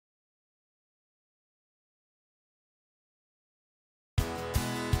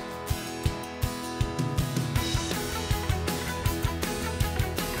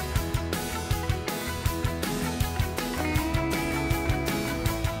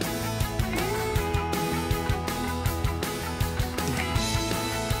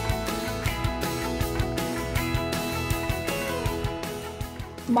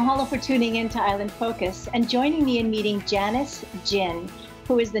Mahalo for tuning in to Island Focus and joining me in meeting Janice Jin,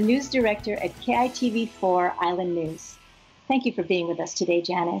 who is the news director at KITV4 Island News. Thank you for being with us today,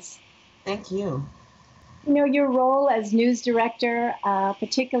 Janice. Thank you. You know, your role as news director,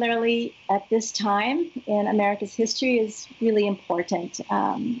 particularly at this time in America's history, is really important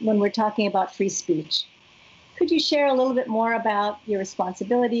when we're talking about free speech. Could you share a little bit more about your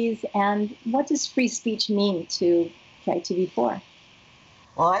responsibilities and what does free speech mean to KITV4?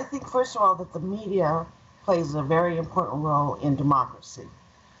 Well, I think, first of all, that the media plays a very important role in democracy.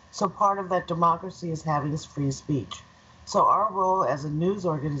 So part of that democracy is having free speech. So our role as a news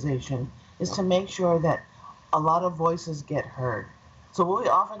organization is to make sure that a lot of voices get heard. So what we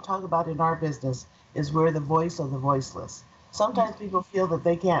often talk about in our business is we're the voice of the voiceless. Sometimes people feel that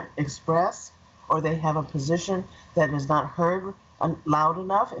they can't express or they have a position that is not heard loud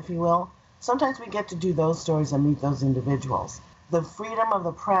enough, if you will. Sometimes we get to do those stories and meet those individuals. The freedom of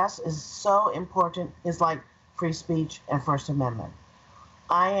the press is so important. It's like free speech and First Amendment.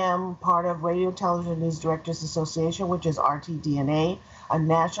 I am part of Radio Television News Directors Association, which is RTDNA, a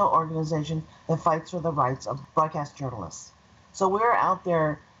national organization that fights for the rights of broadcast journalists. So we're out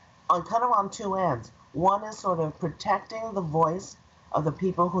there on two ends. One is sort of protecting the voice of the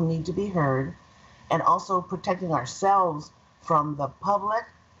people who need to be heard, and also protecting ourselves from the public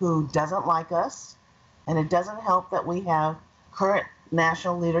who doesn't like us. And it doesn't help that we have current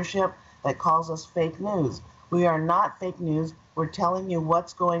national leadership that calls us fake news. We are not fake news. We're telling you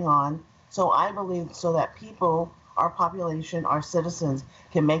what's going on. So I believe so that people, our population, our citizens,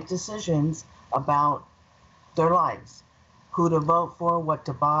 can make decisions about their lives, who to vote for, what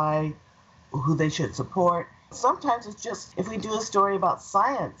to buy, who they should support. Sometimes it's just, if we do a story about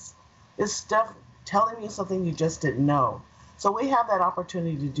science, it's stuff telling you something you just didn't know. So we have that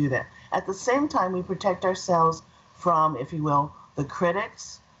opportunity to do that. At the same time, we protect ourselves from, if you will, the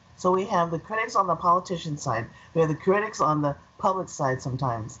critics. So we have the critics on the politician side. We have the critics on the public side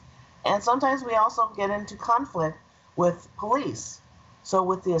sometimes. And sometimes we also get into conflict with police, so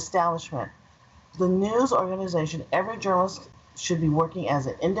with the establishment. The news organization, every journalist should be working as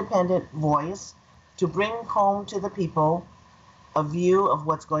an independent voice to bring home to the people a view of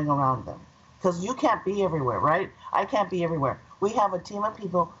what's going around them. Because you can't be everywhere, right? I can't be everywhere. We have a team of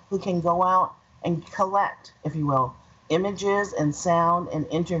people who can go out and collect, if you will, images and sound and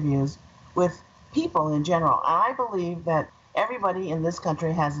interviews with people in general. I believe that everybody in this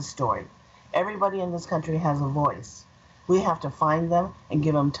country has a story. Everybody in this country has a voice. We have to find them and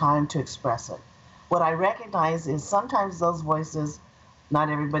give them time to express it. What I recognize is sometimes those voices, not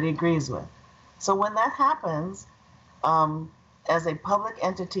everybody agrees with. So when that happens, as a public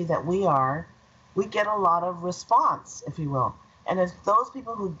entity that we are, we get a lot of response, if you will. And it's those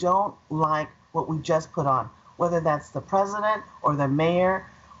people who don't like what we just put on, whether that's the president or the mayor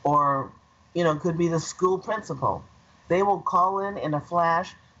or, could be the school principal. They will call in a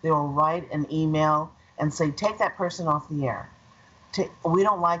flash, they will write an email and say, take that person off the air. We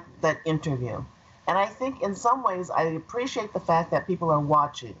don't like that interview. And I think in some ways, I appreciate the fact that people are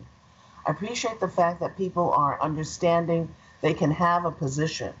watching. I appreciate the fact that people are understanding they can have a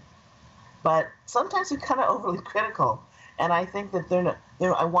position. But sometimes they're kind of overly critical. And I think that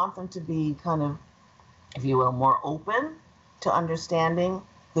I want them to be kind of, if you will, more open to understanding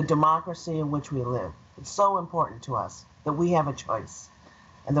the democracy in which we live. It's so important to us that we have a choice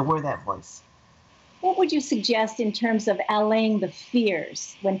and that we're that voice. What would you suggest in terms of allaying the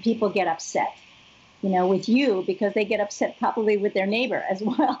fears when people get upset, with you, because they get upset probably with their neighbor as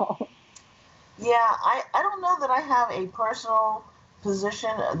well? Yeah, I don't know that I have a personal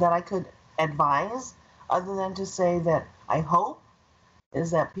position that I could advise, other than to say that I hope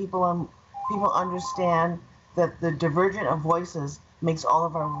is that people understand that the divergence of voices makes all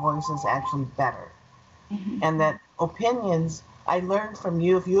of our voices actually better. Mm-hmm. And that opinions, I learned from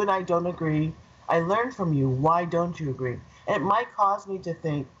you. If you and I don't agree, I learned from you. Why don't you agree? And it might cause me to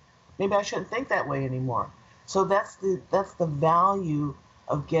think, maybe I shouldn't think that way anymore. So that's the value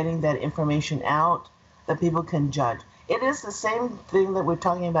of getting that information out that people can judge. It is the same thing that we're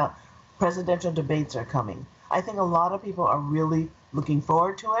talking about. Presidential debates are coming. I think a lot of people are really looking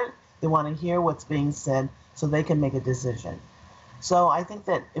forward to it. They want to hear what's being said so they can make a decision. So I think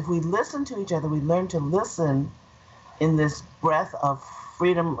that if we listen to each other, we learn to listen in this breath of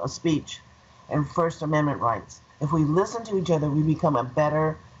freedom of speech and First Amendment rights. If we listen to each other, we become a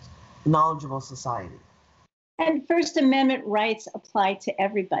better, knowledgeable society. And First Amendment rights apply to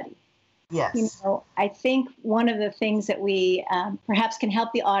everybody. Yes. I think one of the things that we perhaps can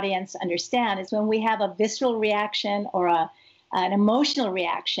help the audience understand is when we have a visceral reaction or an emotional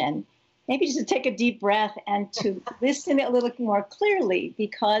reaction, maybe just to take a deep breath and to listen a little more clearly,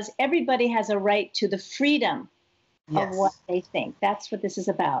 because everybody has a right to the freedom of what they think. That's what this is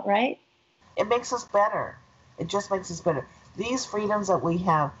about, right? It makes us better. It just makes us better. These freedoms that we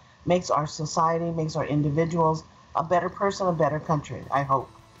have makes our society, makes our individuals a better person, a better country, I hope.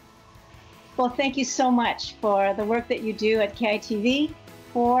 Well, thank you so much for the work that you do at KITV,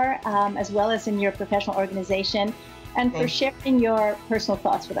 as well as in your professional organization, and for sharing your personal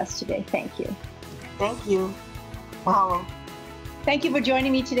thoughts with us today. Thank you. Thank you. Mahalo. Thank you for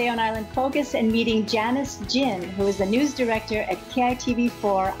joining me today on Island Focus and meeting Janice Jin, who is the news director at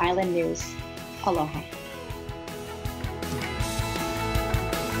KITV4 Island News. Aloha.